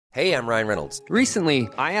Hey, I'm Ryan Reynolds. Recently,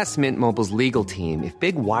 I asked Mint Mobile's legal team if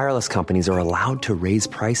big wireless companies are allowed to raise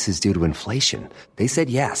prices due to inflation. They said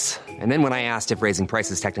yes. And then when I asked if raising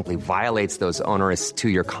prices technically violates those onerous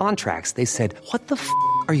two-year contracts, they said, "What the f***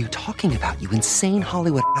 are you talking about, you insane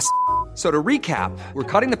Hollywood ass?" So to recap, we're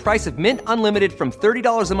cutting the price of Mint Unlimited from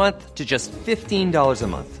 $30 a month to just $15 a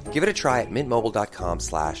month. Give it a try at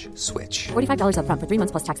mintmobile.com/switch. $45 up front for 3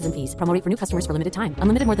 months plus taxes and fees. Promo rate for new customers for limited time.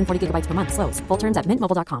 Unlimited more than 40 gigabytes per month. Slows full terms at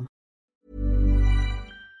mintmobile.com.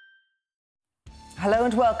 Hello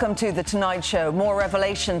and welcome to The Tonight Show. More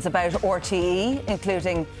revelations about RTE,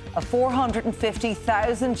 including a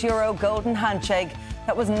 €450,000 golden handshake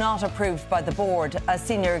that was not approved by the board as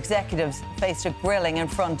senior executives faced a grilling in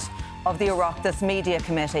front of the Oireachtas Media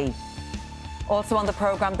Committee. Also on the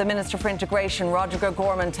programme, the Minister for Integration, Roderic,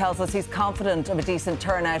 tells us he's confident of a decent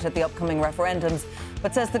turnout at the upcoming referendums,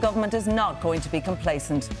 but says the government is not going to be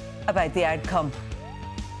complacent about the outcome.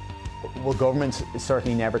 Well, government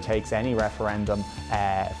certainly never takes any referendum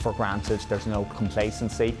for granted. There's no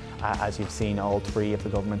complacency. As you've seen, all three of the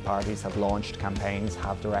government parties have launched campaigns,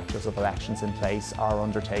 have directors of elections in place, are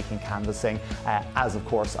undertaking canvassing, as of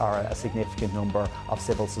course are a significant number of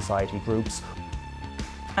civil society groups.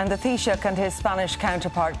 And the Taoiseach and his Spanish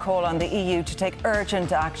counterpart call on the EU to take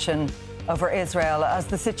urgent action over Israel as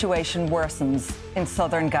the situation worsens in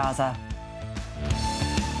southern Gaza.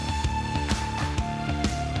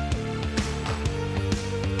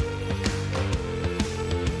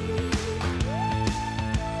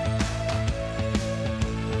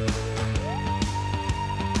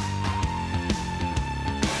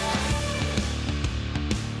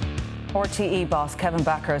 RTE boss Kevin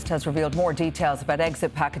Bakhurst has revealed more details about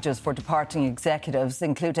exit packages for departing executives,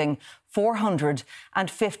 including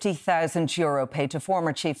 €450,000 paid to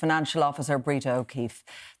former Chief Financial Officer Brita O'Keefe.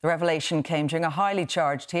 The revelation came during a highly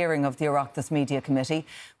charged hearing of the Oireachtas Media Committee,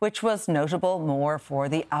 which was notable more for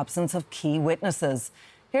the absence of key witnesses.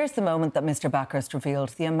 Here's the moment that Mr Bakhurst revealed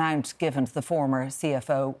the amount given to the former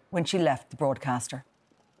CFO when she left the broadcaster.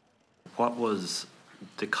 What was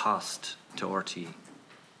the cost to RTE?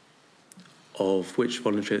 Of which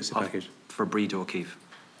voluntary exit package? For Brita O'Keefe.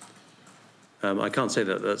 I can't say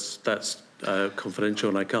that. That's confidential,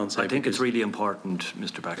 and I can't say. I think it's really important,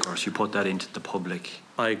 Mr Bakhurst, you put that into the public.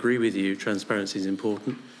 I agree with you. Transparency is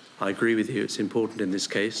important. I agree with you. It's important in this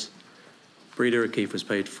case. Brita O'Keefe was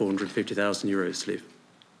paid €450,000 to leave.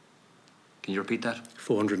 Can you repeat that?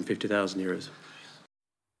 €450,000.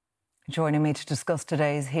 Joining me to discuss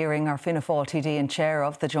today's hearing are Fianna Fáil TD and Chair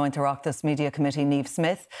of the Joint Oireachtas Media Committee, Niamh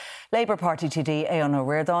Smith, Labour Party TD, Éoin Ó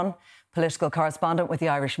Ríordáin, Political Correspondent with the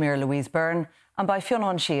Irish Mirror, Louise Byrne, and by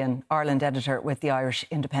Fionn Sheehan, Ireland Editor with the Irish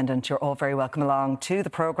Independent. You're all very welcome along to the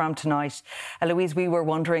programme tonight. Louise, we were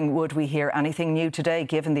wondering, would we hear anything new today,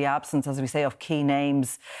 given the absence, as we say, of key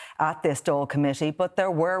names at this Dáil committee? But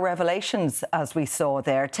there were revelations, as we saw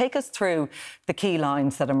there. Take us through the key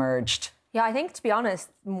lines that emerged. Yeah, I think, to be honest,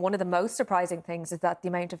 one of the most surprising things is that the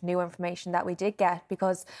amount of new information that we did get,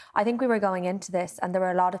 because I think we were going into this and there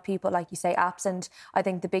were a lot of people, like you say, absent. I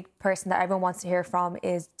think the big person that everyone wants to hear from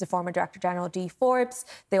is the former Director General, Dee Forbes.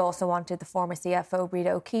 They also wanted the former CFO,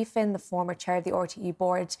 Brita O'Keefe, the former Chair of the RTE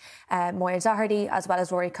Board, Moya Doherty, as well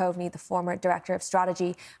as Rory Coveney, the former Director of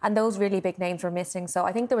Strategy. And those really big names were missing. So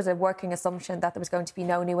I think there was a working assumption that there was going to be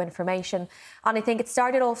no new information. And I think it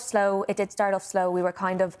started off slow. It did start off slow. We were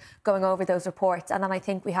kind of going over those reports, and then I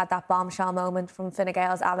think we had that bombshell moment from Fine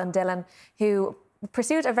Gael's Alan Dillon, who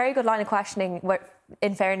pursued a very good line of questioning,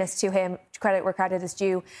 in fairness to him, credit where credit is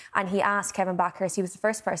due, and he asked Kevin Bakhurst, he was the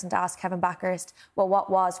first person to ask Kevin Bakhurst, well, what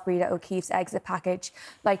was Brita O'Keefe's exit package?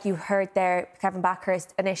 Like you heard there, Kevin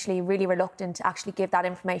Bakhurst initially really reluctant to actually give that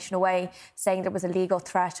information away, saying there was a legal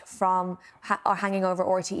threat from hanging over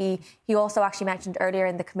RTE. He also actually mentioned earlier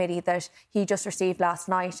in the committee that he just received last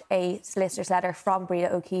night a solicitor's letter from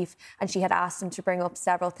Brita O'Keefe, and she had asked him to bring up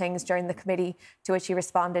several things during the committee, to which he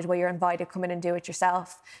responded, well, you're invited, come in and do it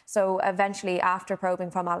yourself. So eventually, after probing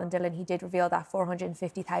from Alan Dillon, he did reveal that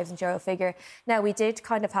 €450,000 figure. Now, we did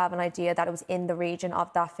kind of have an idea that it was in the region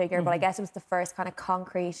of that figure, but I guess it was the first kind of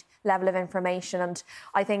concrete level of information. And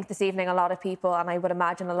I think this evening a lot of people, and I would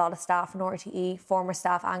imagine a lot of staff in RTE, former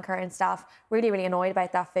staff and current staff, really annoyed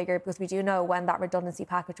about that figure, because we do know when that redundancy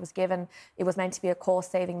package was given, it was meant to be a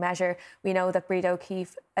cost-saving measure. We know that Brita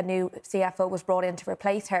O'Keefe, a new CFO, was brought in to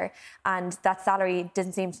replace her, and that salary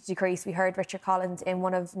didn't seem to decrease. We heard Richard Collins in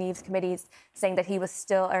one of Niamh's committees saying that he was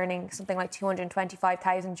still earning something like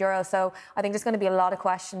 €225,000. So I think there's going to be a lot of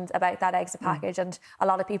questions about that exit package, and a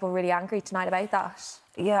lot of people really angry tonight about that.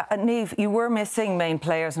 Yeah, Niamh, you were missing main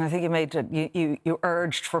players, and I think you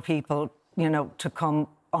urged for people, to come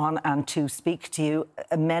on and to speak to you.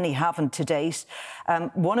 Many haven't to date.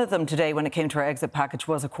 One of them today, when it came to her exit package,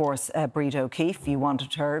 was, of course, Bríd O'Keefe. You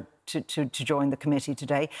wanted her to join the committee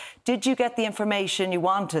today. Did you get the information you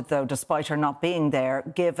wanted, though, despite her not being there,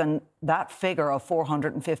 given that figure of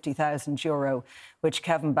 €450,000, which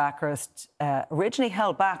Kevin Backhurst originally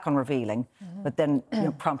held back on revealing, but then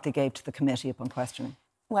promptly gave to the committee upon questioning?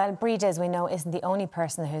 Well, Bríd, as we know, isn't the only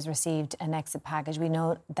person who's received an exit package. We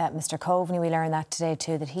know that Mr Coveney, we learned that today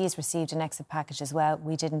too, that he's received an exit package as well.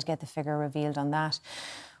 We didn't get the figure revealed on that.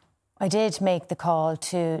 I did make the call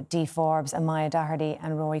to Dee Forbes and Maya Doherty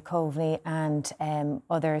and Rory Coveney and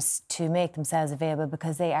others to make themselves available,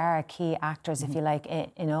 because they are key actors, if you like,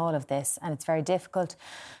 in all of this. And it's very difficult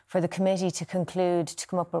for the committee to conclude, to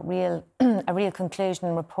come up with a real conclusion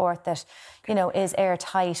and report that, you know, is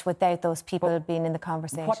airtight without those people being in the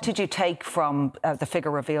conversation. What did you take from the figure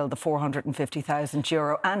revealed, the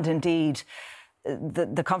 €450,000, and indeed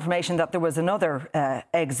the confirmation that there was another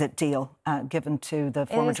exit deal given to the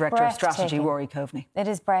former Director of Strategy, Rory Coveney? It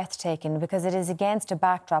is breathtaking, because it is against a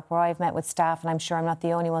backdrop where I've met with staff, and I'm sure I'm not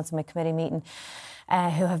the only ones in my committee meeting,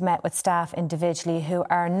 who have met with staff individually who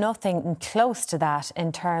are nothing close to that in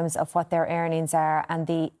terms of what their earnings are and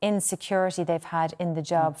the insecurity they've had in the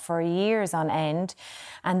job for years on end,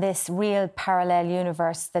 and this real parallel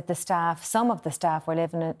universe that the staff, some of the staff, were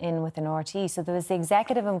living in within RTE. So there was the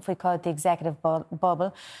executive, and if we call it the executive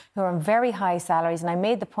bubble, who are on very high salaries. And I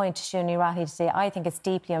made the point to Siún Ní Raghallaigh today, I think it's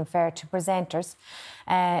deeply unfair to presenters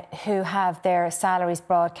who have their salaries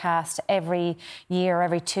broadcast every year,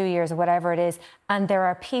 every 2 years, or whatever it is. And there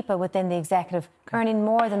are people within the executive earning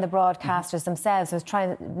more than the broadcasters themselves. I was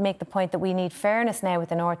trying to make the point that we need fairness now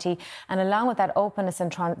within RTE, and along with that openness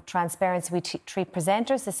and transparency, we treat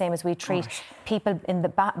presenters the same as we treat people in the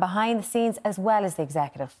behind the scenes as well as the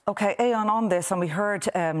executive. OK, Aon, on this, and we heard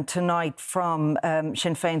tonight from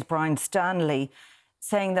Sinn Féin's Brian Stanley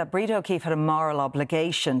saying that Bríd O'Keefe had a moral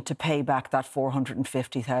obligation to pay back that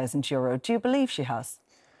 €450,000. Do you believe she has?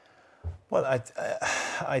 Well,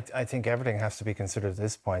 I think everything has to be considered at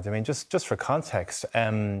this point. I mean, just for context,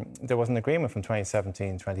 there was an agreement from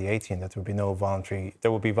 2017, 2018 that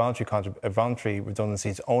there would be voluntary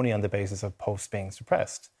redundancies only on the basis of posts being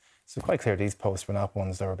suppressed. So quite clear these posts were not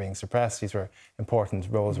ones that were being suppressed. These were important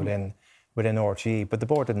roles within RTE, but the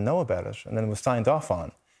board didn't know about it, and then it was signed off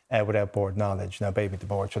on. Without board knowledge. Now, maybe the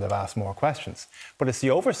board should have asked more questions. But it's the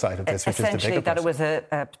oversight of this which is the bigger that it was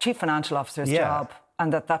a chief financial officer's job,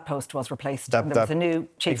 and that post was replaced. There was a new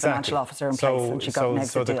chief financial officer in place, and she got an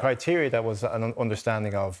exit deal. The criteria that was an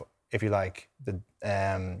understanding of, if you like, the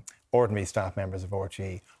ordinary staff members of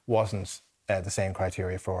RTE wasn't the same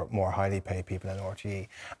criteria for more highly paid people in RTE.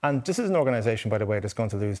 And this is an organisation, by the way, that's going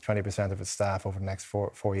to lose 20% of its staff over the next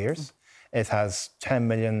four years. It has 10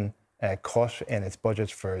 million cut in its budget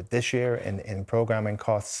for this year in programming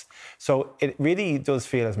costs. So it really does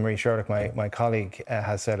feel, as Marie Sherlock, my colleague,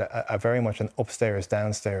 has said, a very much an upstairs,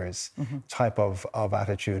 downstairs type of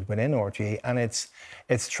attitude within RTE. And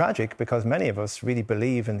it's tragic, because many of us really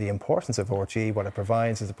believe in the importance of RTE, what it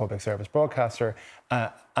provides as a public service broadcaster,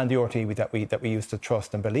 and the RTE that we used to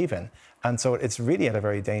trust and believe in. And so it's really at a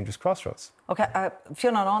very dangerous crossroads. OK,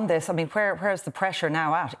 Fiona, on this, I mean, where's the pressure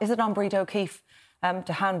now at? Is it on Bríd O'Keefe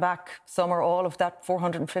to hand back some or all of that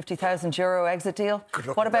 €450,000 exit deal?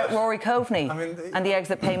 What about Rory Coveney and the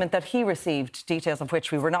exit payment that he received, details of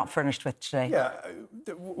which we were not furnished with today? Yeah,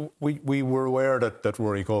 we were aware that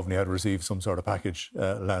Rory Coveney had received some sort of package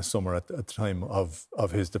last summer at the time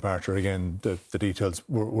of his departure. Again, the details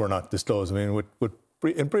were not disclosed. I mean,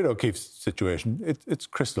 in Bríd O'Keefe's situation, it's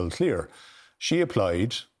crystal clear. She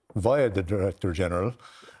applied via the Director General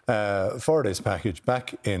for this package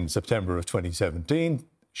back in September of 2017.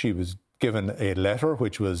 She was given a letter,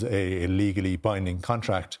 which was a legally binding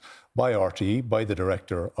contract by RTE, by the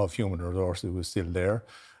Director of Human Resources, who was still there,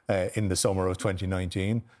 in the summer of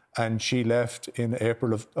 2019. And she left in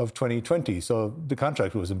April of 2020. So the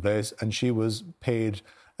contract was in place and she was paid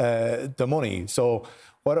the money. So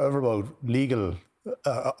whatever about legal,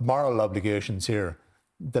 moral obligations here,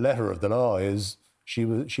 the letter of the law is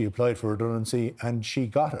she applied for redundancy and she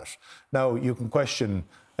got it. Now, you can question,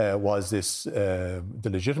 was this the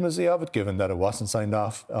legitimacy of it, given that it wasn't signed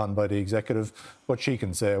off on by the executive? But she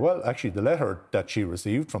can say, well, actually, the letter that she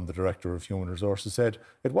received from the Director of Human Resources said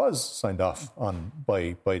it was signed off on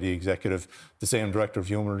by the executive. The same Director of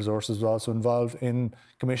Human Resources was also involved in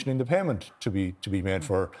commissioning the payment to be made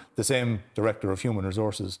for. The same Director of Human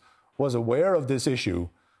Resources was aware of this issue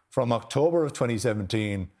from October of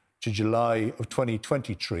 2017 to July of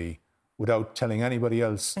 2023, without telling anybody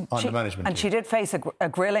else on the management team. And she did face a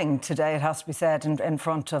grilling today, it has to be said, in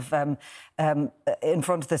front of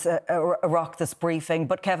this Oireachtas briefing.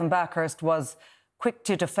 But Kevin Bakhurst was quick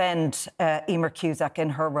to defend Emer Cusack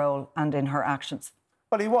in her role and in her actions.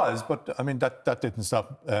 Well, he was, but I mean, that didn't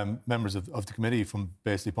stop members of the committee from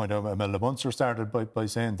basically pointing out. Imelda Munster started by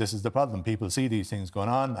saying this is the problem. People see these things going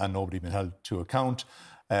on and nobody been held to account.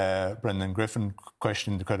 Brendan Griffin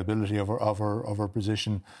questioned the credibility of her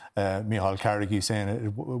position. Micheál Carrigy saying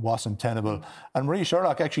it wasn't tenable. And Marie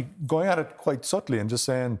Sherlock actually going at it quite subtly and just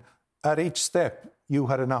saying, at each step, you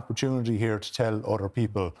had an opportunity here to tell other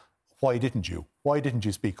people, why didn't you? Why didn't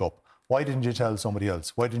you speak up? Why didn't you tell somebody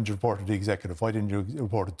else? Why didn't you report to the executive? Why didn't you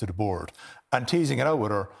report it to the board? And teasing it out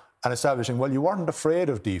with her and establishing, well, you weren't afraid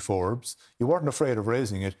of D. Forbes, you weren't afraid of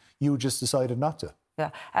raising it, you just decided not to. Yeah.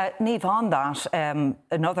 Niamh, on that,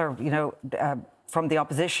 another, from the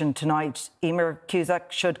opposition tonight, Emer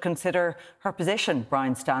Cusack should consider her position,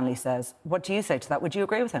 Brian Stanley says. What do you say to that? Would you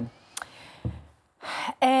agree with him?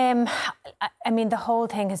 I mean, the whole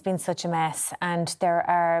thing has been such a mess, and there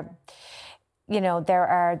are,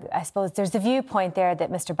 I suppose, there's the viewpoint there that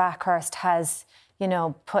Mr. Bakhurst has,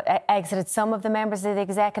 exited some of the members of the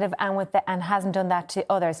executive and hasn't done that to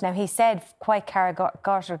others. Now, he said quite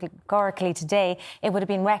categorically today it would have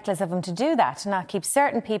been reckless of him to do that, to not keep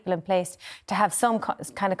certain people in place, to have some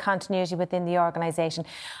kind of continuity within the organisation.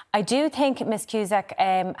 I do think Ms. Cusack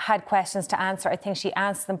had questions to answer. I think she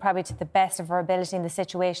answered them probably to the best of her ability in the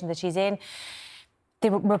situation that she's in. The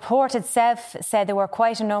report itself said there were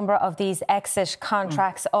quite a number of these exit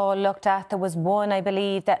contracts all looked at. There was one, I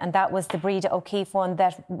believe, and that was the Breda O'Keefe one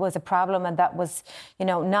that was a problem and that was,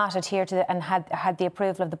 not adhered to and had the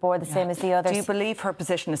approval of the board, the same as the others. Do you believe her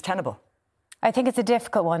position is tenable? I think it's a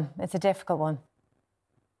difficult one. It's a difficult one.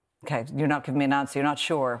 OK, you're not giving me an answer. You're not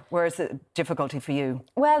sure. Where is the difficulty for you?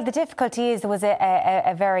 Well, the difficulty is there was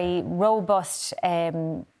a very robust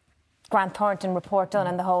Grant Thornton report done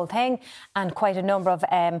on the whole thing, and quite a number of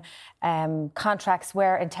contracts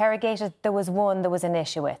were interrogated. There was one there was an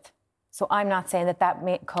issue with. So I'm not saying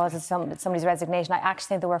that causes somebody's resignation. I actually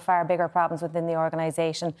think there were far bigger problems within the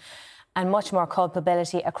organisation and much more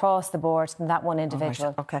culpability across the board than that one individual.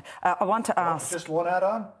 Right. OK. I want to ask... Just one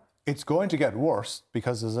add-on. It's going to get worse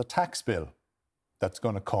because there's a tax bill that's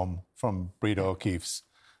going to come from Breda O'Keefe's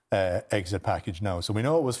exit package now. So we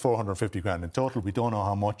know it was 450 grand in total. We don't know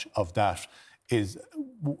how much of that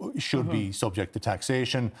should be subject to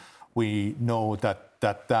taxation. We know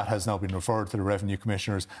that has now been referred to the Revenue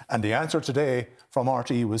Commissioners. And the answer today from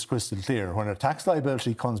RTE was crystal clear. When a tax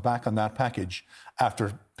liability comes back on that package,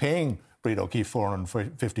 after paying Breda O'Keefe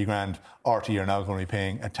 450 grand, RTE are now going to be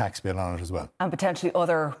paying a tax bill on it as well. And potentially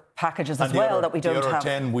other packages as well that we don't have.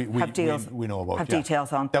 10 we know about. Have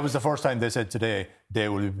details on. That was the first time they said today they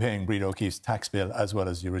will be paying Breda O'Keefe's tax bill as well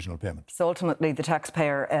as the original payment. So ultimately the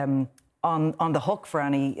taxpayer on the hook for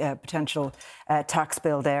any potential tax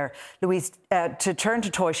bill there. Louise, to turn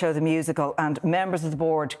to Toy Show the musical, and members of the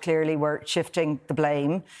board clearly were shifting the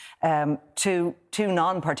blame to two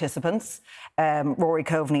non-participants, Rory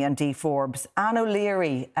Coveney and Dee Forbes. Anne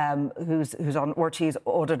O'Leary, who's on RTE's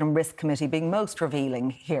Audit and Risk Committee, being most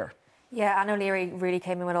revealing here. Yeah, Anne O'Leary really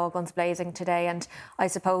came in with all guns blazing today, and I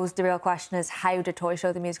suppose the real question is, how did Toy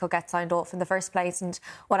Show the musical get signed off in the first place? And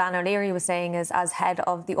what Anne O'Leary was saying is, as head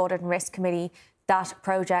of the Audit and Risk Committee, that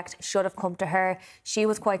project should have come to her. She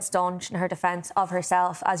was quite staunch in her defence of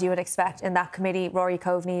herself, as you would expect in that committee. Rory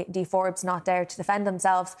Coveney, Dee Forbes not there to defend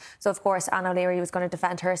themselves. So, of course, Anne O'Leary was going to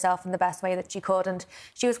defend herself in the best way that she could. And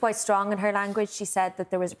she was quite strong in her language. She said that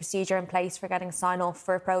there was a procedure in place for getting sign-off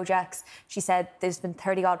for projects. She said there's been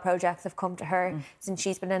 30-odd projects have come to her since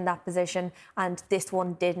she's been in that position, and this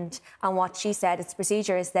one didn't. And what she said is the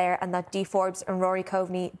procedure is there, and that Dee Forbes and Rory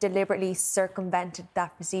Coveney deliberately circumvented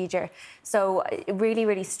that procedure. So really,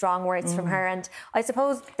 really strong words from her. And I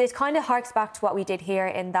suppose this kind of harks back to what we did here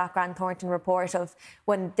in that Grant Thornton report of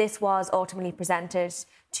when this was ultimately presented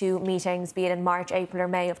to meetings, be it in March, April or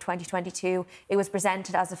May of 2022. It was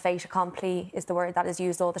presented as a fait accompli, is the word that is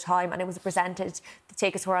used all the time, and it was presented, the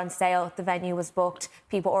tickets were on sale, the venue was booked,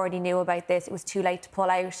 people already knew about this, it was too late to pull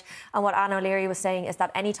out. And what Anne O'Leary was saying is that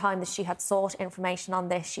any time that she had sought information on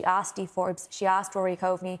this, she asked Dee Forbes, she asked Rory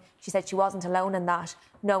Coveney, she said she wasn't alone in that,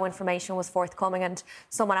 no information was forthcoming. And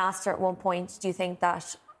someone asked her at one point, do you think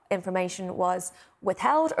that information was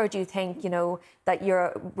withheld, or do you think, that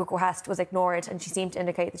your request was ignored? And she seemed to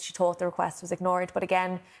indicate that she thought the request was ignored. But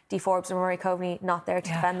again, Dee Forbes and Rory Coveney not there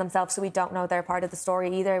to defend themselves, so we don't know their part of the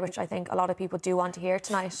story either, which I think a lot of people do want to hear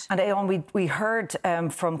tonight. And Eoin, we heard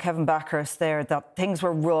from Kevin Bakhurst there that things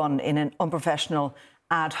were run in an unprofessional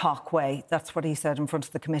ad hoc way. That's what he said in front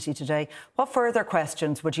of the committee today. What further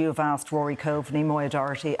questions would you have asked Rory Coveney, Moya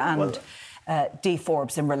Doherty and Dee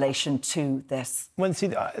Forbes in relation to this? Well,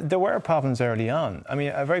 see, there were problems early on. I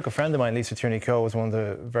mean, a very good friend of mine, Lisa Tierney-Coe, was one of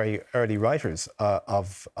the very early writers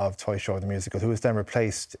of Toy Show the musical, who was then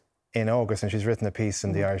replaced in August, and she's written a piece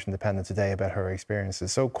in the Irish Independent today about her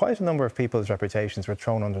experiences. So quite a number of people's reputations were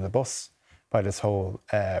thrown under the bus by this whole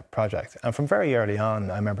project. And from very early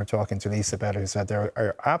on, I remember talking to Lisa about it, who said there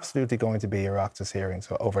are absolutely going to be Oireachtas hearings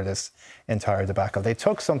over this entire debacle. They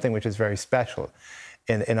took something which is very special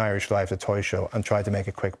in Irish life, the Toy Show, and tried to make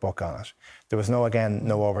a quick buck on it. There was no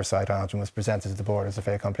oversight on it, and was presented to the board as a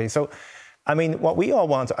fait accompli. So, I mean, what we all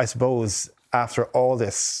want, I suppose, after all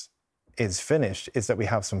this is finished, is that we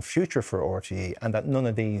have some future for RTE and that none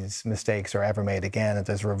of these mistakes are ever made again and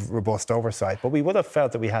there's robust oversight. But we would have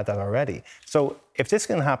felt that we had that already. So if this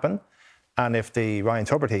can happen, and if the Ryan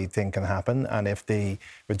Tubridy thing can happen, and if the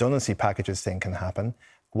redundancy packages thing can happen,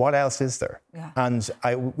 what else is there? Yeah. And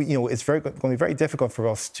it's going to be very difficult for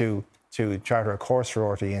us to charter a course for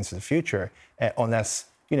RTE into the future unless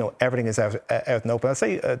everything is out and open. I'll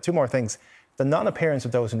say two more things. The non-appearance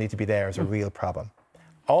of those who need to be there is a real problem.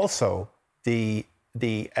 Also, the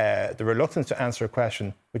reluctance to answer a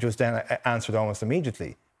question, which was then answered almost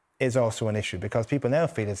immediately, is also an issue, because people now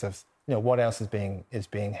feel as if what else is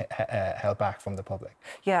being held back from the public.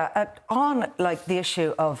 Yeah, on the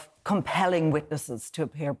issue of compelling witnesses to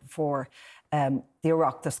appear before the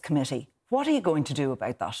Oireachtas committee, what are you going to do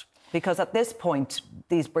about that? Because at this point,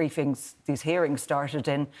 these hearings started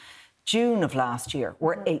in June of last year.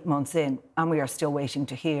 We're 8 months in, and we are still waiting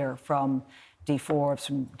to hear from Dee Forbes,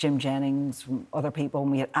 from Jim Jennings, from other people.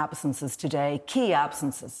 And we had absences today, key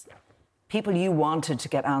absences, people you wanted to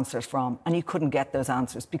get answers from, and you couldn't get those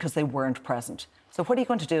answers because they weren't present. So what are you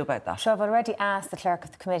going to do about that? So I've already asked the clerk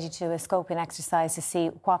of the committee to do a scoping exercise to see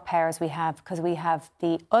what powers we have, because we have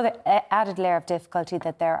the other added layer of difficulty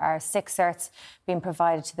that there are 6 certs being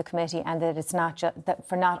provided to the committee, and that it's not just that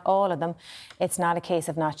for not all of them, it's not a case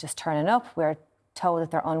of not just turning up. We're told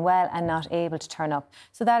that they're unwell and not able to turn up.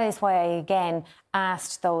 So that is why I again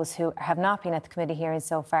asked those who have not been at the committee hearings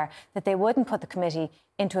so far that they wouldn't put the committee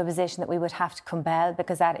into a position that we would have to compel,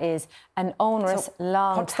 because that is an onerous,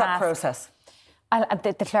 long what's task. That process?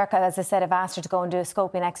 The clerk, as I said, I've asked her to go and do a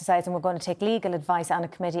scoping exercise, and we're going to take legal advice on a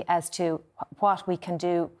committee as to what we can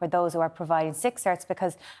do for those who are providing 6 certs,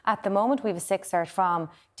 because at the moment we have a 6 cert from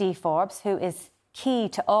Dee Forbes, who is key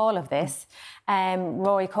to all of this.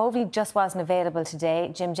 Rory Coveney just wasn't available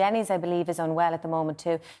today. Jim Jennings, I believe, is unwell at the moment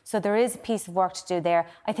too. So there is a piece of work to do there.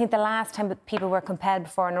 I think the last time people were compelled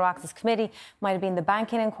before an Oireachtas committee might have been the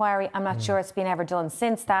banking inquiry. I'm not sure it's been ever done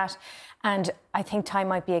since that. And I think time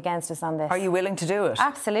might be against us on this. Are you willing to do it?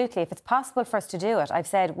 Absolutely. If it's possible for us to do it, I've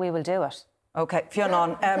said we will do it. OK, Fionn,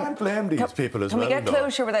 you can't blame these people as well. Can we get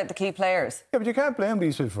closure without the key players? Yeah, but you can't blame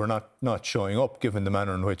these people for not showing up, given the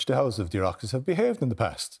manner in which the House of the Oireachtas have behaved in the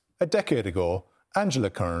past. A decade ago, Angela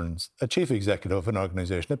Kearns, a chief executive of an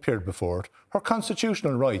organisation, appeared before it. Her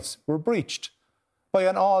constitutional rights were breached by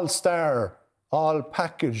an all-star,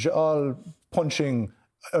 all-package, all-punching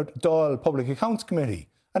Dáil Public Accounts Committee.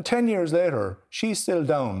 And 10 years later, she's still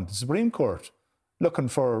down the Supreme Court, looking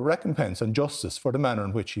for recompense and justice for the manner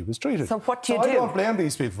in which he was treated. So what do you do? I don't blame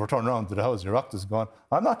these people for turning around to the House of the Oireachtas and going,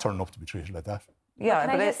 I'm not turning up to be treated like that. Yeah,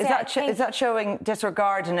 but is that showing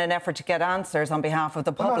disregard in an effort to get answers on behalf of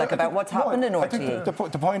the public about what's happened in RTE?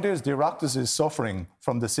 The point is, the Oireachtas is suffering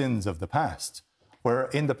from the sins of the past, where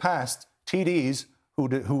in the past, TDs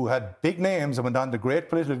who had big names and went on to great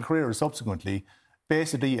political careers subsequently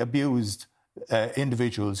basically abused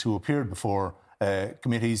individuals who appeared before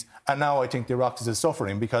committees, and now I think the Oireachtas is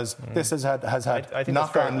suffering because this has had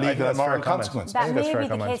knock-on legal and moral consequences. That may be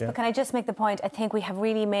the case, but can I just make the point? I think we have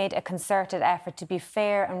really made a concerted effort to be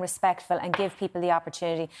fair and respectful and give people the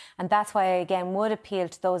opportunity, and that's why I again would appeal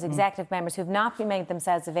to those executive members who have not been making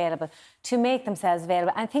themselves available to make themselves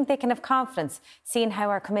available. I think they can have confidence, seeing how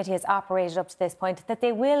our committee has operated up to this point, that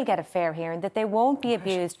they will get a fair hearing, that they won't be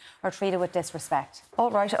abused or treated with disrespect. All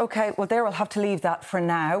right, OK, well there we'll have to leave that for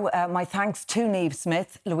now. My thanks to Niamh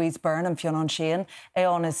Smith, Louise Byrne and Fionn Sheehan.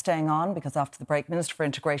 Aon is staying on because after the break, Minister for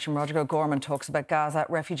Integration Roderic O'Gorman talks about Gaza,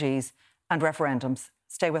 refugees and referendums.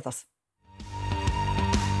 Stay with us.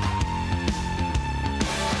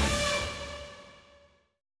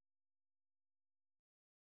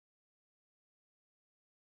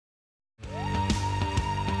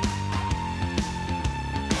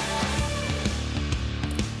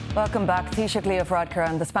 Welcome back. Taoiseach Leo Varadkar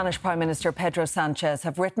and the Spanish Prime Minister Pedro Sanchez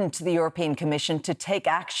have written to the European Commission to take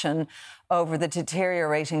action over the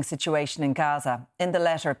deteriorating situation in Gaza. In the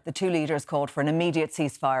letter, the two leaders called for an immediate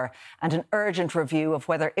ceasefire and an urgent review of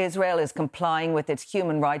whether Israel is complying with its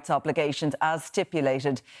human rights obligations as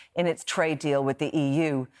stipulated in its trade deal with the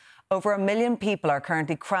EU. Over 1 million people are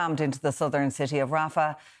currently crammed into the southern city of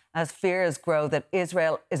Rafah as fears grow that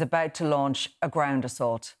Israel is about to launch a ground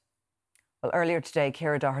assault. Well, earlier today,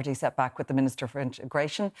 Ciara Doherty sat back with the Minister for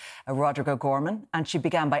Integration, Roderic O'Gorman, and she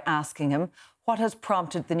began by asking him what has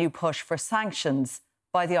prompted the new push for sanctions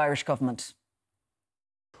by the Irish government.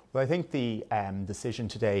 Well, I think the decision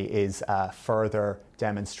today is a further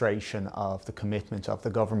demonstration of the commitment of the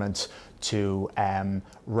government to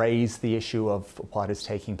raise the issue of what is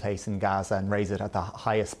taking place in Gaza and raise it at the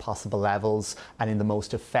highest possible levels and in the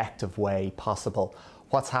most effective way possible.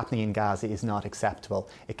 What's happening in Gaza is not acceptable.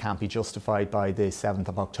 It can't be justified by the 7th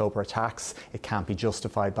of October attacks. It can't be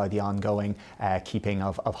justified by the ongoing keeping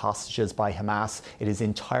of hostages by Hamas. It is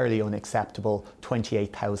entirely unacceptable.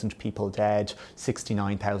 28,000 people dead,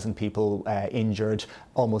 69,000 people injured,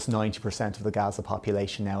 almost 90% of the Gaza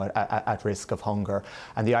population now at risk of hunger.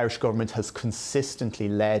 And the Irish government has consistently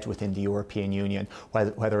led within the European Union,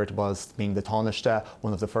 whether it was being the Taoiseach,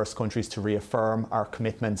 one of the first countries to reaffirm our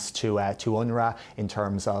commitments to UNRWA in terms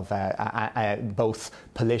of both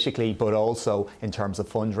politically but also in terms of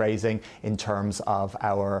fundraising, in terms of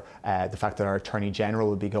our the fact that our Attorney General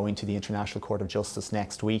will be going to the International Court of Justice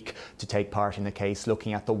next week to take part in a case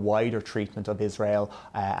looking at the wider treatment of Israel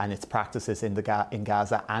and its practices in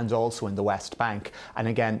Gaza and also in the West Bank. And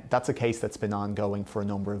again, that's a case that's been ongoing for a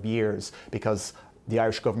number of years because the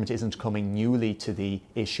Irish government isn't coming newly to the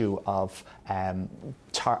issue of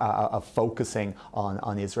focusing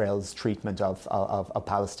on Israel's treatment of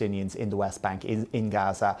Palestinians in the West Bank, in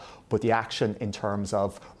Gaza, but the action in terms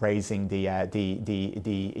of raising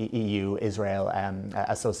the EU-Israel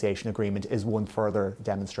association agreement is one further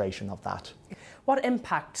demonstration of that. What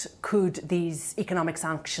impact could these economic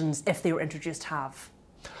sanctions, if they were introduced, have?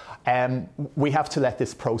 We have to let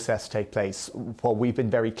this process take place. What we've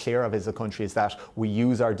been very clear of as a country is that we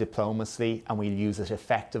use our diplomacy and we use it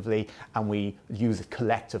effectively and we use it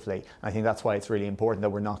collectively. And I think that's why it's really important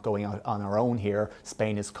that we're not going out on our own here.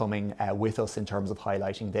 Spain is coming with us in terms of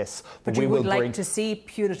highlighting this. But we would like to see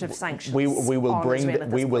punitive sanctions. We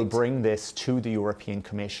will bring this to the European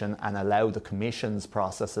Commission and allow the Commission's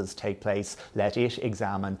processes take place. Let it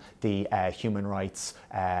examine the human rights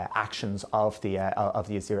actions of the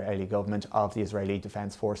Israeli government, of the Israeli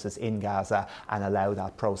Defence Forces in Gaza, and allow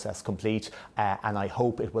that process complete. And I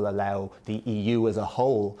hope it will allow the EU as a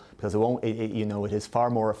whole, because it is far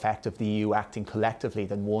more effective the EU acting collectively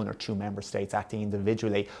than one or two member states acting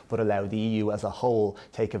individually, but allow the EU as a whole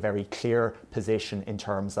take a very clear position in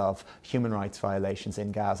terms of human rights violations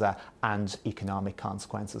in Gaza and economic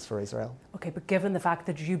consequences for Israel. Okay, but given the fact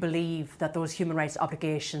that you believe that those human rights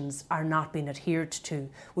obligations are not being adhered to,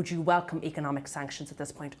 would you welcome economic sanctions at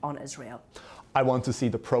this point on Israel? I want to see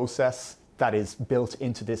the process that is built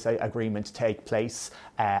into this agreement take place.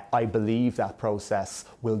 I believe that process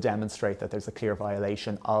will demonstrate that there's a clear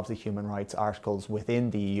violation of the human rights articles within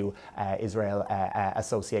the EU-Israel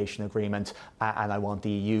Association Agreement, and I want the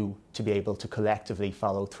EU to be able to collectively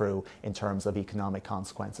follow through in terms of economic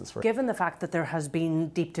consequences for it. Given the fact that there has been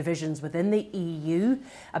deep divisions within the EU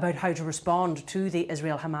about how to respond to the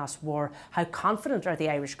Israel-Hamas war, how confident are the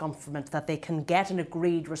Irish government that they can get an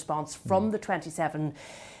agreed response from the 27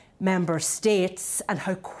 member states, and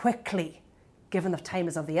how quickly, given the time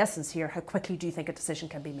is of the essence here, how quickly do you think a decision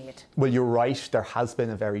can be made? Well, you're right. There has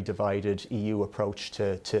been a very divided EU approach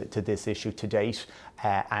to this issue to date.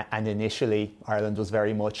 And initially, Ireland was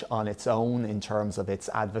very much on its own in terms of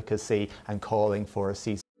its advocacy and calling for a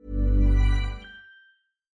ceasefire.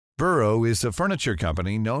 Burrow is a furniture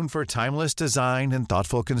company known for timeless design and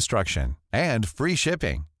thoughtful construction and free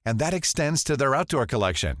shipping. And that extends to their outdoor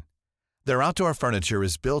collection. Their outdoor furniture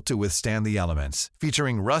is built to withstand the elements,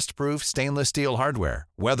 featuring rust-proof stainless steel hardware,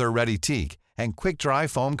 weather-ready teak, and quick-dry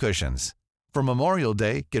foam cushions. For Memorial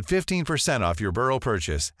Day, get 15% off your Burrow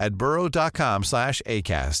purchase at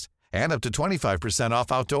burrow.com/ACAST and up to 25%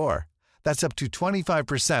 off outdoor. That's up to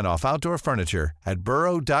 25% off outdoor furniture at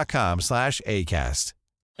burrow.com/ACAST.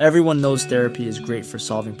 Everyone knows therapy is great for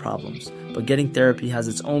solving problems, but getting therapy has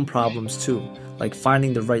its own problems too, like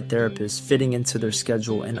finding the right therapist, fitting into their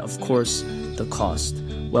schedule, and of course, the cost.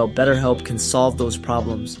 Well, BetterHelp can solve those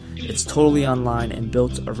problems. It's totally online and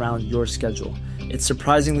built around your schedule. It's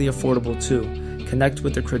surprisingly affordable too. Connect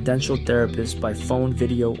with a credentialed therapist by phone,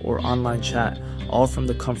 video, or online chat, all from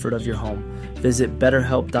the comfort of your home. Visit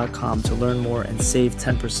BetterHelp.com to learn more and save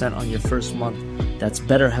 10% on your first month. That's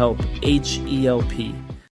BetterHelp, H-E-L-P.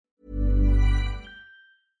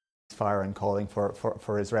 Fire and calling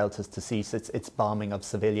for Israel to cease its bombing of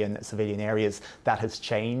civilian areas. That has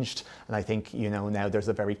changed, and I think now there's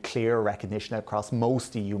a very clear recognition across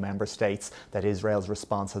most EU member states that Israel's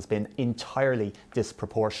response has been entirely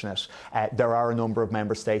disproportionate. There are a number of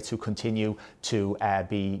member states who continue to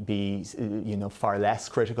be far less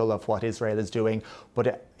critical of what Israel is doing,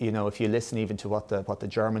 but if you listen even to what the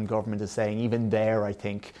German government is saying, even there I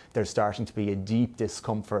think there's starting to be a deep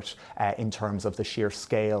discomfort in terms of the sheer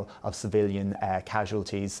scale of civilian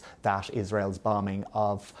casualties that Israel's bombing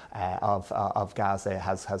of Gaza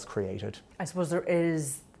has created. I suppose there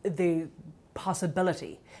is the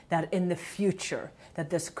possibility that in the future that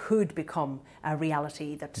this could become a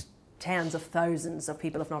reality, that tens of thousands of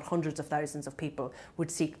people, if not hundreds of thousands of people, would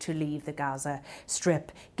seek to leave the Gaza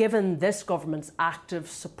Strip. Given this government's active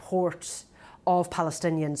support of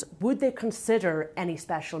Palestinians, would they consider any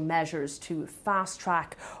special measures to fast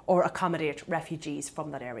track or accommodate refugees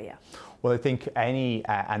from that area? Well, I think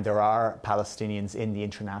and there are Palestinians in the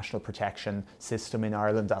international protection system in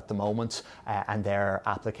Ireland at the moment, and their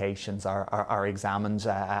applications are examined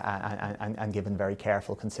and given very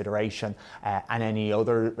careful consideration. And any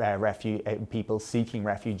other people seeking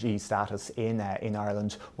refugee status in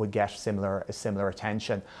Ireland would get similar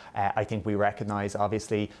attention. I think we recognise,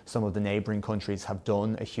 obviously, some of the neighbouring countries have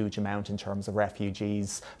done a huge amount in terms of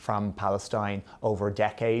refugees from Palestine over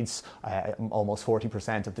decades. Almost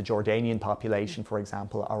 40% of the Jordanian population, for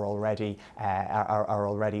example, are already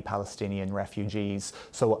Palestinian refugees.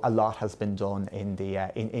 So a lot has been done in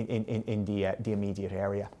the immediate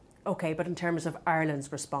area. OK, but in terms of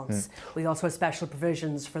Ireland's response, we also have special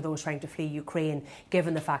provisions for those trying to flee Ukraine,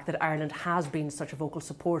 given the fact that Ireland has been such a vocal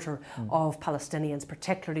supporter of Palestinians,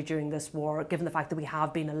 particularly during this war, given the fact that we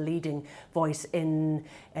have been a leading voice in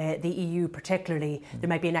the EU particularly. There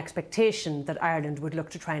might be an expectation that Ireland would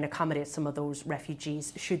look to try and accommodate some of those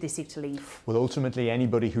refugees should they seek to leave. Well, ultimately,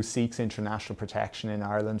 anybody who seeks international protection in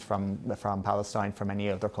Ireland from Palestine, from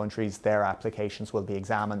any other countries, their applications will be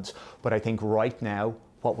examined. But I think right now,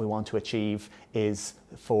 what we want to achieve is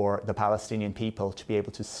for the Palestinian people to be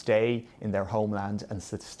able to stay in their homeland and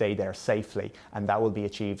to stay there safely. And that will be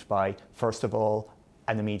achieved by, first of all,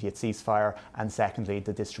 an immediate ceasefire, and secondly,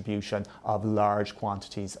 the distribution of large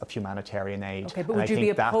quantities of humanitarian aid. Okay, but would you be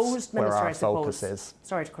opposed, Minister, I suppose,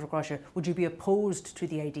 sorry to cut across you, would you be opposed to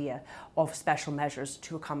the idea of special measures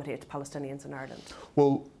to accommodate Palestinians in Ireland?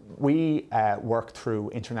 Well, we work through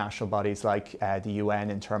international bodies like the UN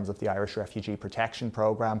in terms of the Irish Refugee Protection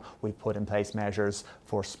Programme. We've put in place measures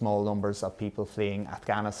for small numbers of people fleeing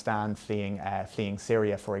Afghanistan, fleeing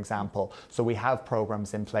Syria, for example. So we have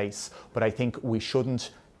programmes in place, but I think we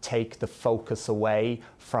shouldn't take the focus away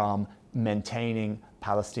from maintaining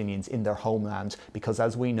Palestinians in their homeland, because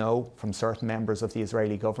as we know from certain members of the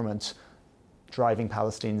Israeli government, driving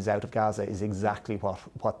Palestinians out of Gaza is exactly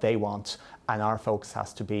what they want, and our focus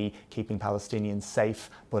has to be keeping Palestinians safe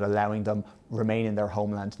but allowing them remain in their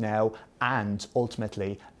homeland now, and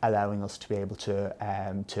ultimately allowing us to be able to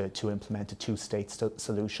implement a two-state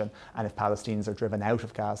solution. And if Palestinians are driven out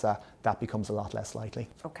of Gaza, that becomes a lot less likely.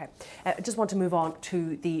 OK. I just want to move on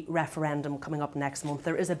to the referendum coming up next month.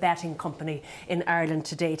 There is a betting company in Ireland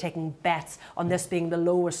today taking bets on this being the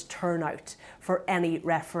lowest turnout for any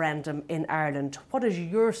referendum in Ireland. What is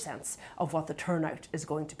your sense of what the turnout is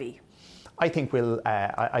going to be? I think we'll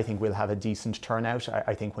have a decent turnout.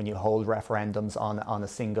 I think when you hold referendums on a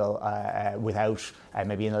single, without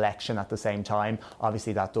maybe an election at the same time,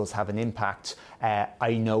 obviously that does have an impact.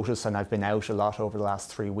 I notice, and I've been out a lot over the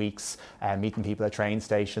last 3 weeks, meeting people at train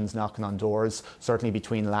stations, knocking on doors. Certainly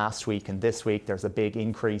between last week and this week, there's a big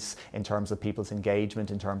increase in terms of people's engagement,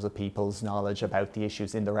 in terms of people's knowledge about the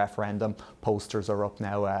issues in the referendum. Posters are up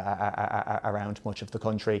now around much of the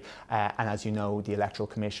country, and as you know, the Electoral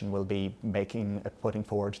Commission will be putting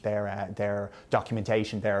forward their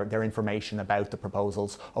documentation, their information about the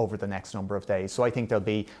proposals over the next number of days. So I think there'll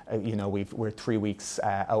be, we're 3 weeks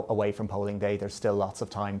away from polling day. There's still lots of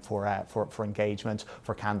time for engagement,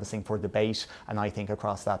 for canvassing, for debate, and I think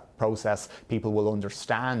across that process, people will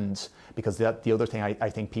understand. Because the other thing I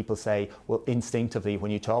think people say, well, instinctively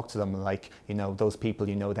when you talk to them, like, those people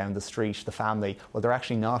down the street, the family, well, they're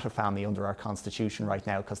actually not a family under our constitution right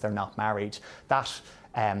now because they're not married. That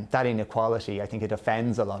that inequality, I think it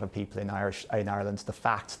offends a lot of people in Ireland, the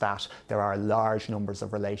fact that there are large numbers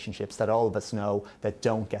of relationships that all of us know that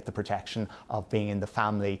don't get the protection of being in the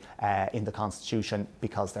family in the Constitution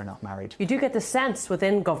because they're not married. You do get the sense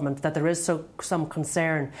within government that there is some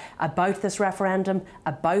concern about this referendum,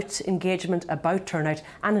 about engagement, about turnout,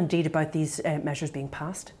 and indeed about these measures being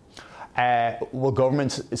passed? Well,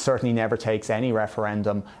 government certainly never takes any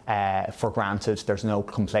referendum for granted. There's no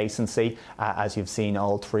complacency. As you've seen,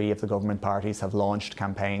 all three of the government parties have launched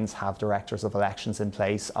campaigns, have directors of elections in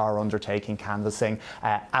place, are undertaking canvassing,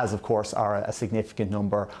 as of course are a significant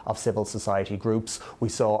number of civil society groups. We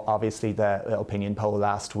saw obviously the opinion poll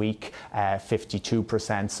last week,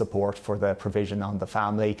 52% support for the provision on the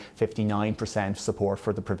family, 59% support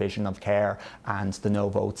for the provision of care, and the no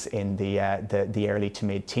votes in the early to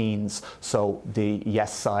mid-teens. So the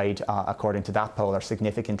yes side, according to that poll, are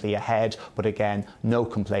significantly ahead. But again, no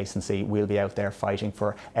complacency. We'll be out there fighting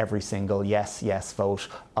for every single yes vote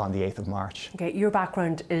on the 8th of March. Okay, your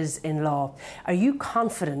background is in law. Are you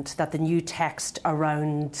confident that the new text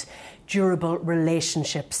around durable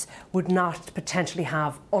relationships would not potentially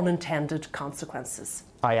have unintended consequences?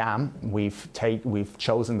 I am. We've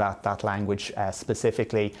chosen that language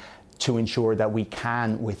specifically to ensure that we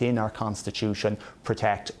can, within our Constitution,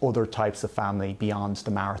 protect other types of family beyond the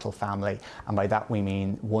marital family. And by that we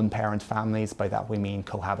mean one-parent families, by that we mean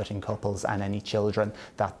cohabiting couples and any children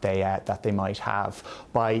that they might have.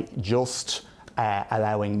 By just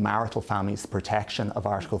allowing marital families protection of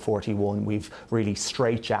Article 41, we've really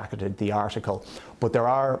straitjacketed the article. But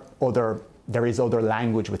there is other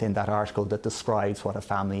language within that article that describes what a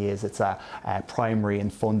family is. It's a primary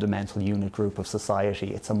and fundamental unit group of society.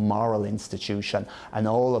 It's a moral institution, and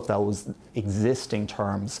all of those existing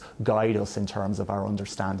terms guide us in terms of our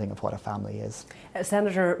understanding of what a family is.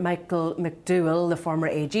 Senator Michael McDowell, the former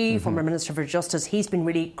AG, former Minister for Justice, he's been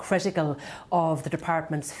really critical of the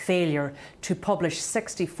department's failure to publish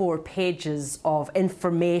 64 pages of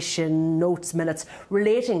information, notes, minutes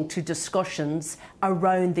relating to discussions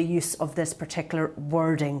around the use of this particular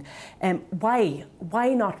wording. Why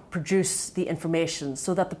not produce the information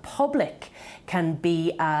so that the public can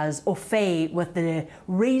be as au fait with the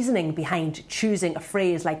reasoning behind choosing a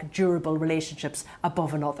phrase like durable relationships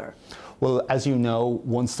above another? Well, as you know,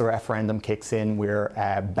 once the referendum kicks in, we're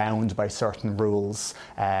bound by certain rules.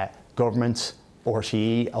 Government,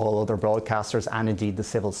 RTE, all other broadcasters, and indeed the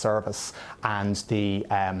civil service. And the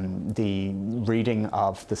reading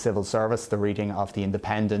of the civil service, the reading of the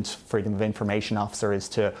independent Freedom of Information officer is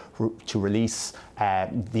to release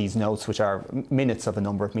these notes, which are minutes of a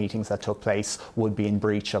number of meetings that took place, would be in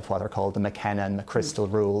breach of what are called the McKenna and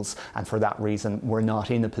McChrystal rules. And for that reason, we're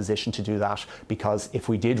not in a position to do that, because if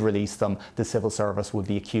we did release them, the civil service would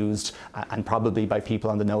be accused, and probably by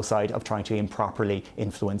people on the no side, of trying to improperly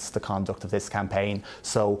influence the conduct of this campaign.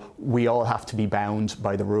 So we all have to be bound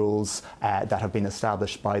by the rules that have been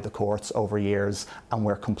established by the courts over years, and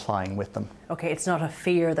we're complying with them. OK, it's not a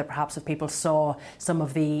fear that perhaps if people saw some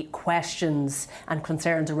of the questions and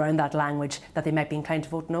concerns around that language that they might be inclined to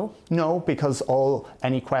vote no? No, because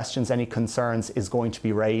any questions, any concerns is going to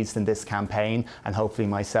be raised in this campaign, and hopefully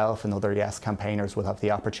myself and other Yes campaigners will have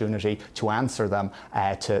the opportunity to answer them,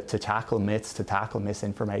 to tackle myths, to tackle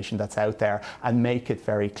misinformation that's out there, and make it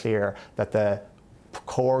very clear that the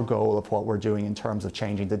core goal of what we're doing in terms of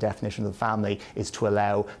changing the definition of the family is to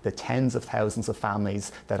allow the tens of thousands of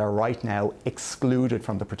families that are right now excluded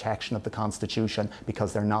from the protection of the Constitution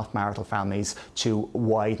because they're not marital families, to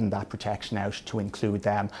widen that protection out to include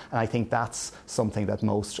them. And I think that's something that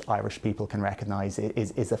most Irish people can recognise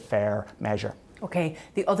is a fair measure. OK,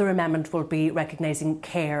 the other amendment will be recognising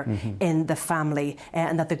care in the family,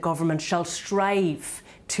 and that the government shall strive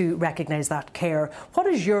to recognise that care. What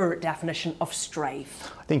is your definition of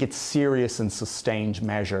strive? I think it's serious and sustained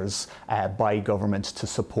measures by government to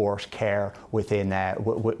support care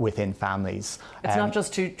within families. It's not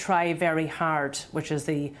just to try very hard, which is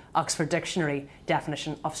the Oxford Dictionary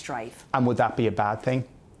definition of strive. And would that be a bad thing?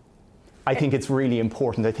 I think it's really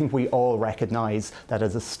important. I think we all recognise that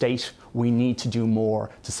as a state we need to do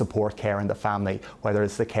more to support care in the family, whether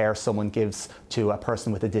it's the care someone gives to a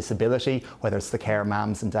person with a disability, whether it's the care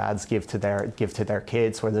mums and dads give to their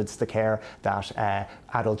kids, whether it's the care that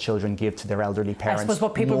adult children give to their elderly parents. I suppose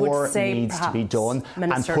what people would say needs to be done.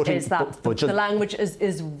 Minister, is that the language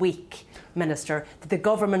is weak. Minister, that the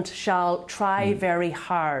government shall try very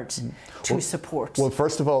hard to support? Well,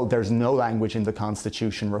 first of all, there's no language in the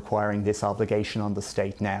Constitution requiring this obligation on the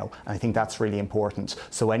state now. And I think that's really important.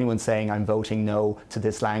 So anyone saying I'm voting no to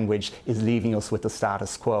this language is leaving us with the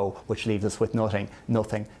status quo, which leaves us with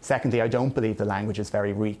nothing. Secondly, I don't believe the language is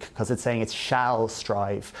very weak, because it's saying it shall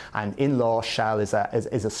strive. And in law, shall is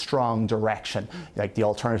a strong direction. Like the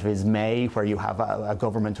alternative is may, where you have a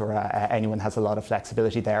government or anyone has a lot of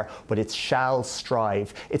flexibility there, but it shall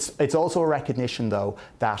strive. It's also a recognition, though,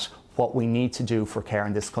 that what we need to do for care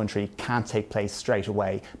in this country can't take place straight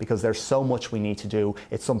away, because there's so much we need to do.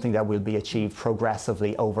 It's something that will be achieved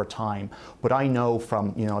progressively over time. But I know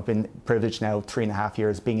from, I've been privileged now 3.5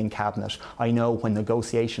 years being in Cabinet. I know when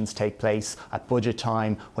negotiations take place at budget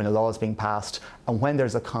time, when a law is being passed, and when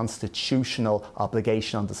there's a constitutional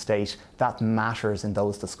obligation on the state, that matters in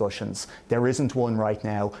those discussions. There isn't one right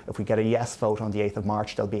now. If we get a yes vote on the 8th of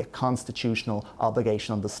March, there'll be a constitutional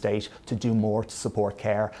obligation on the state to do more to support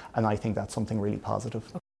care, and I think that's something really positive.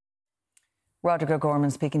 Roderic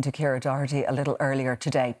O'Gorman speaking to Ciara Doherty a little earlier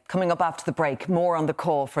today. Coming up after the break, more on the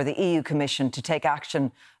call for the EU Commission to take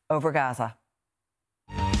action over Gaza.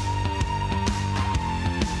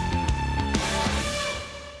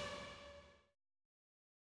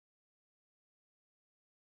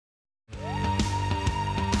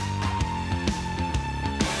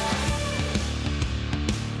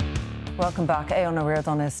 Welcome back. Aodhán Ó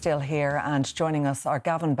Ríordáin is still here, and joining us are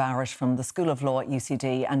Gavin Barrett from the School of Law at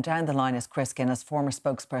UCD, and down the line is Chris Guinness, former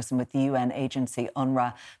spokesperson with the UN agency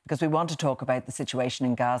UNRWA, because we want to talk about the situation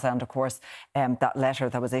in Gaza and, of course, that letter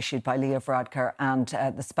that was issued by Leo Varadkar and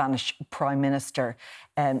the Spanish Prime Minister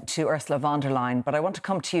to Ursula von der Leyen. But I want to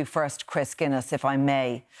come to you first, Chris Guinness, if I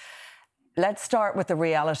may. Let's start with the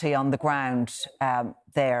reality on the ground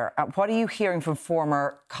there. What are you hearing from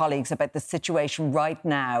former colleagues about the situation right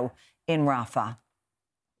now in Rafah?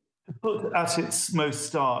 To put at its most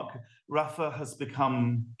stark, Rafah has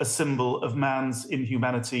become a symbol of man's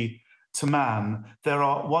inhumanity to man. There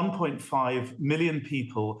are 1.5 million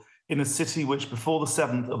people in a city which before the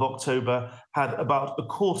 7th of October had about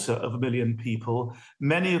 250,000 people.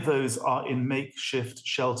 Many of those are in makeshift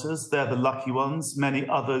shelters. They're the lucky ones. Many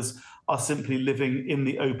others are simply living in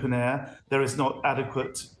the open air. There is not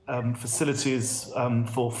adequate facilities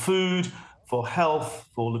for food, for health,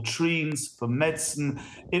 for latrines, for medicine.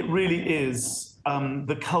 It really is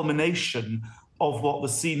the culmination of what the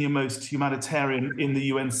senior-most humanitarian in the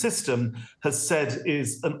UN system has said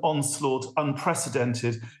is an onslaught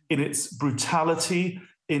unprecedented in its brutality,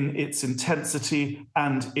 in its intensity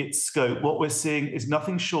and its scope. What we're seeing is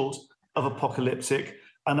nothing short of apocalyptic.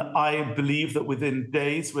 And I believe that within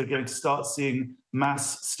days, we're going to start seeing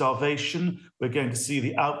mass starvation. We're going to see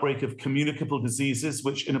the outbreak of communicable diseases,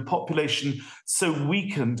 which in a population so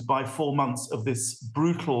weakened by 4 months of this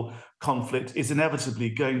brutal conflict is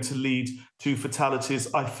inevitably going to lead to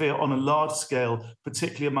fatalities, I fear, on a large scale,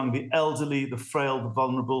 particularly among the elderly, the frail, the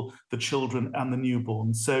vulnerable, the children and the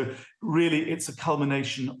newborn. So really, it's a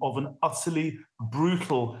culmination of an utterly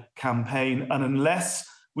brutal campaign. And unless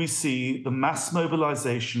we see the mass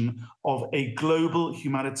mobilization of a global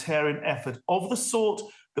humanitarian effort of the sort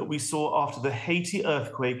that we saw after the Haiti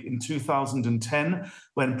earthquake in 2010,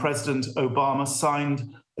 when President Obama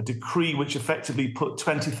signed a decree which effectively put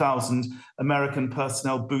 20,000 American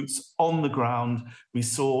personnel boots on the ground. We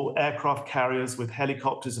saw aircraft carriers with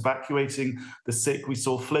helicopters evacuating the sick. We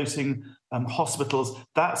saw floating hospitals.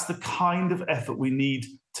 That's the kind of effort we need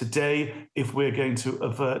today if we're going to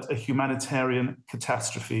avert a humanitarian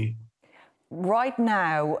catastrophe. Right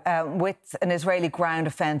now, with an Israeli ground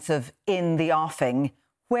offensive in the offing,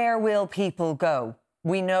 where will people go?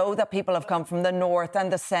 We know that people have come from the north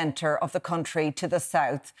and the centre of the country to the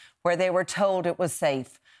south, where they were told it was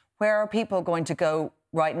safe. Where are people going to go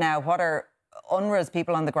right now? What are UNRWA's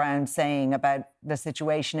people on the ground saying about the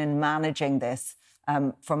situation in managing this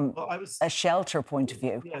from a shelter point of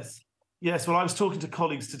view? Yes, well, I was talking to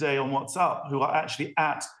colleagues today on WhatsApp who are actually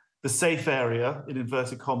at the safe area, in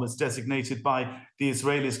inverted commas, designated by the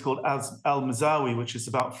Israelis called Al-Mazawi, which is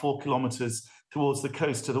about 4 kilometres towards the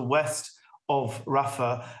coast to the west of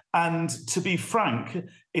Rafah. And to be frank,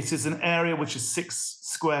 it is an area which is 6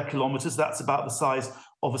 square kilometres. That's about the size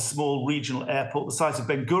of a small regional airport, the size of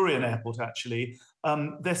Ben Gurion Airport, actually.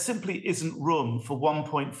 There simply isn't room for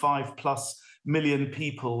 1.5+ million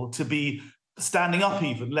people to be standing up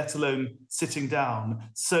even, let alone sitting down.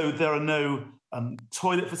 So there are no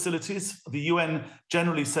toilet facilities. The UN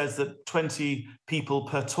generally says that 20 people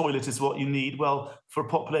per toilet is what you need. Well, for a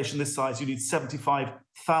population this size, you need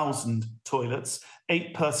 75,000 toilets.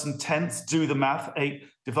 8-person tents, do the math, 8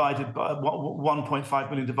 divided by 1.5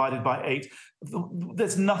 million divided by 8.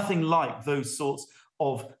 There's nothing like those sorts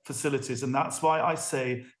of facilities. And that's why I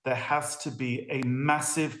say there has to be a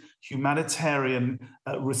massive humanitarian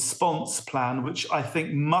response plan, which I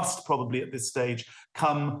think must probably at this stage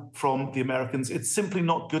come from the Americans. It's simply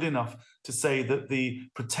not good enough to say that the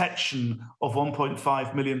protection of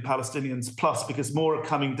 1.5 million Palestinians plus, because more are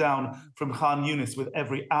coming down from Khan Yunis with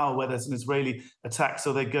every hour where there's an Israeli attack.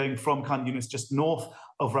 So they're going from Khan Yunis just north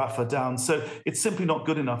of Rafah down. So it's simply not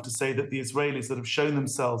good enough to say that the Israelis that have shown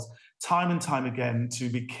themselves time and time again to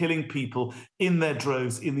be killing people in their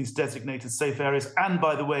droves in these designated safe areas. And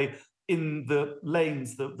by the way, in the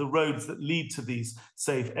lanes, the roads that lead to these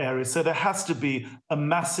safe areas. So there has to be a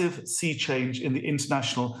massive sea change in the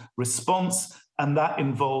international response. And that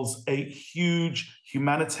involves a huge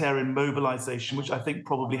humanitarian mobilization, which I think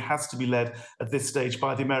probably has to be led at this stage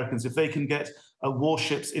by the Americans. If they can get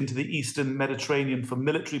warships into the Eastern Mediterranean for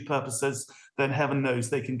military purposes, then heaven knows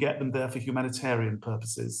they can get them there for humanitarian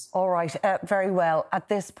purposes. All right, very well. At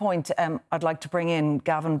this point, I'd like to bring in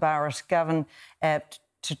Gavin Barrett. Gavin,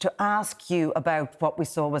 to ask you about what we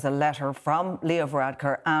saw was a letter from Leo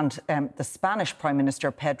Varadkar and the Spanish Prime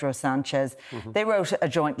Minister, Pedro Sanchez. Mm-hmm. They wrote a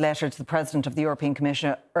joint letter to the President of the European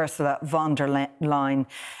Commission, Ursula von der Leyen,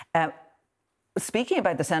 speaking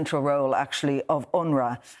about the central role, actually, of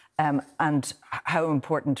UNRWA and how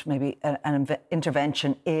important maybe an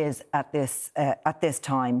intervention is at this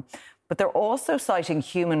time. But they're also citing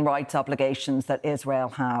human rights obligations that Israel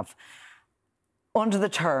have under the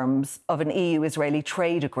terms of an EU-Israeli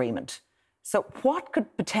trade agreement. So what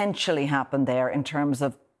could potentially happen there in terms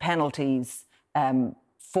of penalties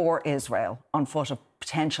for Israel on foot of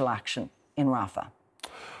potential action in Rafah?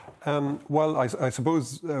 Well, I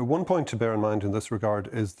suppose one point to bear in mind in this regard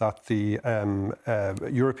is that the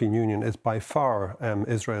European Union is by far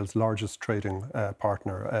Israel's largest trading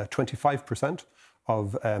partner. 25%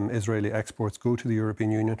 of Israeli exports go to the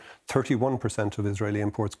European Union. 31% of Israeli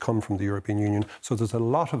imports come from the European Union. So there's a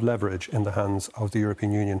lot of leverage in the hands of the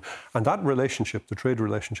European Union. And that relationship, the trade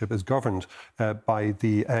relationship, is governed by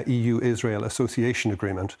the EU-Israel Association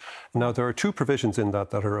Agreement. Now, there are two provisions in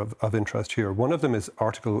that are of interest here. One of them is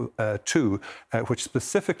Article 2, which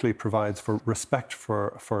specifically provides for respect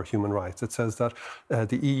for human rights. It says that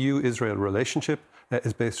the EU-Israel relationship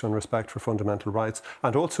is based on respect for fundamental rights,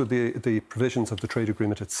 and also the provisions of the trade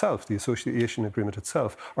agreement itself, the association agreement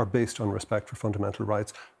itself, are based on respect for fundamental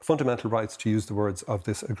rights. Fundamental rights, to use the words of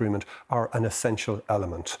this agreement, are an essential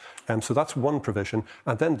element. So that's one provision.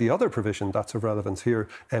 And then the other provision that's of relevance here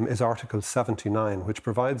is Article 79, which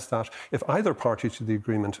provides that if either party to the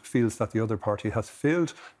agreement feels that the other party has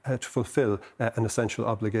failed to fulfill an essential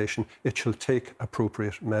obligation, it shall take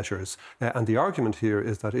appropriate measures. And the argument here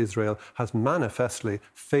is that Israel has manifestly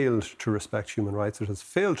failed to respect human rights. It has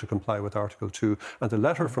failed to comply with Article 2. And the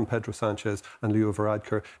letter from Pedro Sanchez and Leo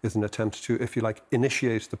Varadkar is an attempt to, if you like,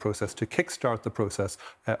 initiate the process, to kickstart the process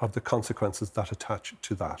of the consequences that attach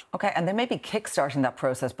to that. OK, and they may be kickstarting that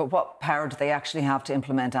process, but what power do they actually have to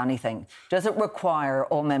implement anything? Does it require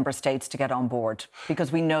all member states to get on board?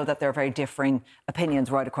 Because we know that there are very differing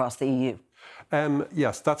opinions right across the EU.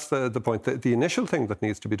 Yes, that's the point. The initial thing that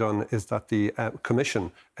needs to be done is that the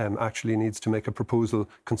Commission actually needs to make a proposal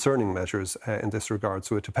concerning measures in this regard.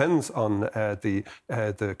 So it depends on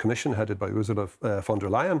the Commission headed by Ursula von der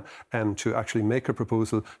Leyen to actually make a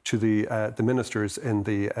proposal to the ministers in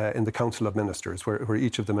the Council of Ministers, where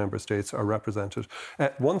each of the member states are represented.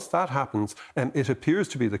 Once that happens, it appears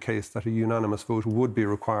to be the case that a unanimous vote would be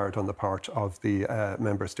required on the part of the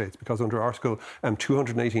member states, because under Article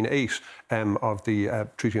 218.8 of the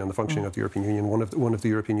Treaty on the Functioning of the European Union, one of the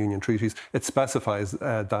European Union treaties, it specifies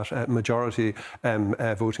that majority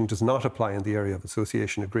voting does not apply in the area of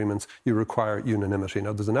association agreements. You require unanimity.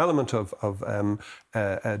 Now, there's an element of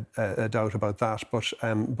a doubt about that,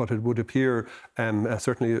 but it would appear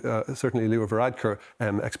certainly Leo Varadkar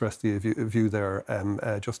expressed the view there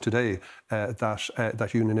just today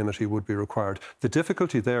that unanimity would be required. The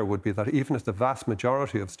difficulty there would be that even if the vast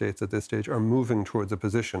majority of states at this stage are moving towards a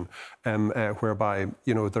position whereby,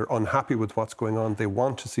 they're unhappy with what's going on, they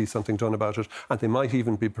want to see something done about it, and they might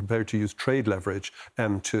even be prepared to use trade leverage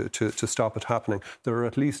to stop it happening. There are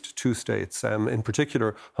at least two states, in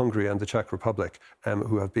particular Hungary and the Czech Republic,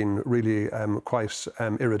 who have been really quite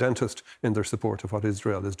irredentist in their support of what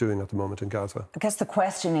Israel is doing at the moment in Gaza. I guess the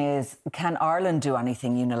question is, can Ireland do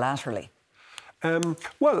anything unilaterally?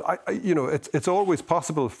 Well, it's always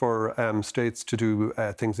possible for states to do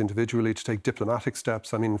things individually, to take diplomatic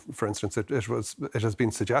steps. I mean, for instance, it has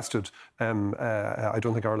been suggested, I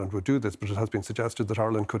don't think Ireland would do this, but it has been suggested that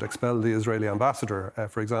Ireland could expel the Israeli ambassador,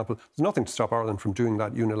 for example. There's nothing to stop Ireland from doing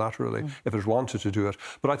that unilaterally if it wanted to do it.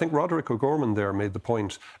 But I think Roderic O'Gorman there made the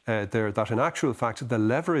point there that in actual fact, the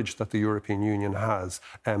leverage that the European Union has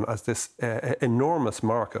as this enormous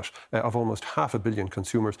market of almost 500 million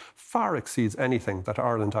consumers far exceeds anything that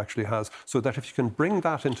Ireland actually has. So that if you can bring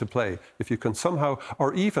that into play, if you can somehow,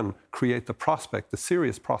 or even create the prospect, the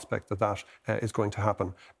serious prospect that is going to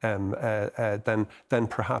happen, then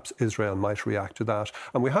perhaps Israel might react to that.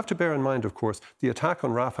 And we have to bear in mind, of course, the attack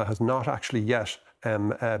on Rafah has not actually yet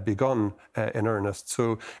begun in earnest.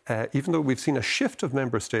 So even though we've seen a shift of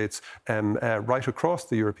member states right across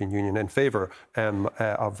the European Union in favour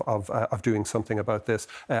of doing something about this,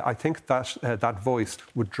 I think that that voice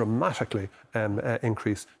would dramatically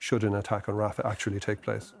increase should an attack on Rafah actually take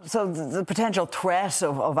place. So the potential threat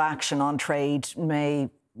of action on trade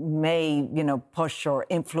may push or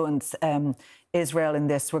influence Israel in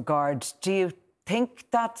this regard. Do you think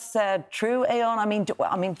that's true, Aon? I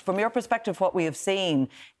mean, from your perspective, what we have seen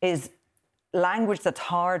is language that's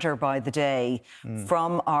harder by the day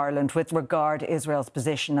from Ireland with regard to Israel's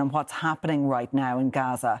position and what's happening right now in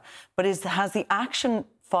Gaza. But has the action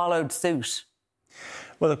followed suit?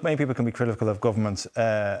 Well, look, many people can be critical of government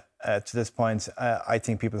to this point. I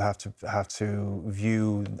think people have to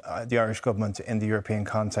view the Irish government in the European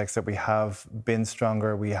context, that we have been stronger.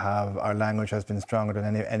 Our language has been stronger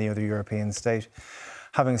than any other European state.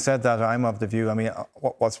 Having said that, I'm of the view, I mean,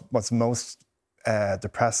 what's most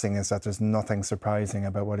depressing is that there's nothing surprising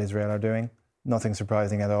about what Israel are doing. Nothing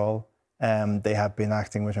surprising at all. They have been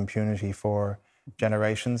acting with impunity for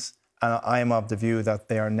generations. And I am of the view that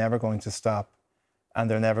they are never going to stop, and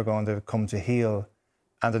they're never going to come to heel,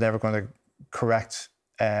 and they're never going to correct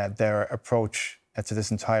their approach to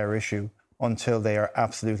this entire issue until they are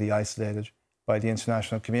absolutely isolated by the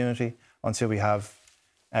international community, until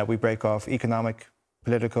we break off economic,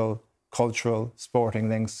 political, cultural, sporting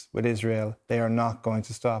links with Israel. They are not going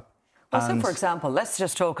to stop. Well, so, for example, let's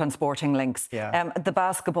just talk on sporting links. Yeah. The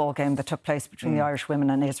basketball game that took place between the Irish women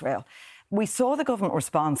and Israel. We saw the government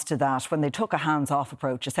response to that when they took a hands-off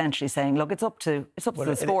approach, essentially saying, "Look, it's up to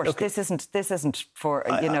the sport. This isn't for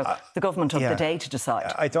the government of the day to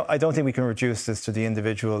decide." I don't think we can reduce this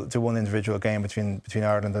to one individual game between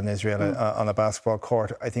Ireland and Israel on a basketball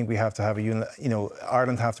court. I think we have to have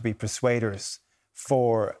Ireland have to be persuaders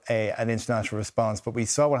for an international response. But we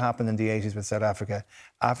saw what happened in the 80s with South Africa.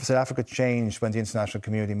 South Africa changed when the international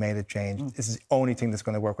community made it change. This is the only thing that's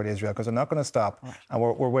going to work with Israel, because they're not going to stop. Right. And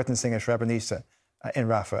we're witnessing a Srebrenica in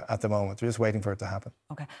Rafah at the moment. We're just waiting for it to happen.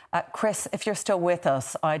 OK. Chris, if you're still with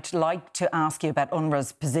us, I'd like to ask you about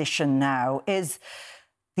UNRWA's position now. Is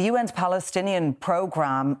the UN's Palestinian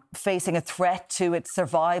programme facing a threat to its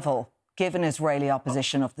survival, given Israeli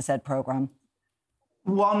opposition of the said programme?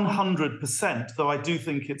 100%, though I do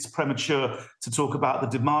think it's premature to talk about the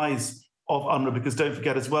demise of UNRWA, because don't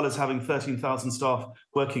forget, as well as having 13,000 staff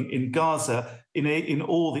working in Gaza, in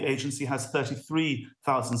all the agency has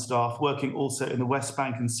 33,000 staff working also in the West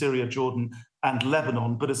Bank and Syria, Jordan and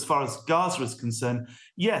Lebanon. But as far as Gaza is concerned,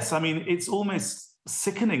 yes, I mean, it's almost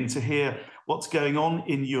sickening to hear what's going on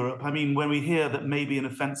in Europe. I mean, when we hear that maybe an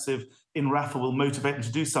offensive in Rafah will motivate them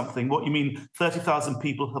to do something, what you mean 30,000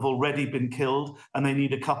 people have already been killed and they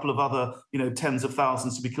need a couple of other, tens of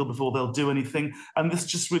thousands to be killed before they'll do anything. And this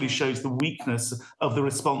just really shows the weakness of the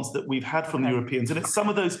response that we've had from the Europeans. And it's some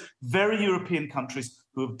of those very European countries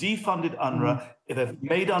who have defunded UNRWA. They've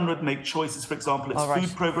made UNRWA make choices. For example, its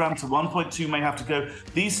food programme to 1.2 may have to go.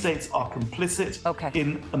 These states are complicit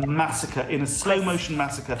in a massacre, in a slow-motion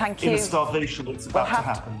massacre, in a starvation that's about to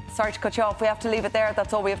happen. Sorry to cut you off. We have to leave it there.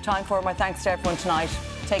 That's all we have time for. My thanks to everyone tonight.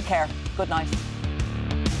 Take care. Good night.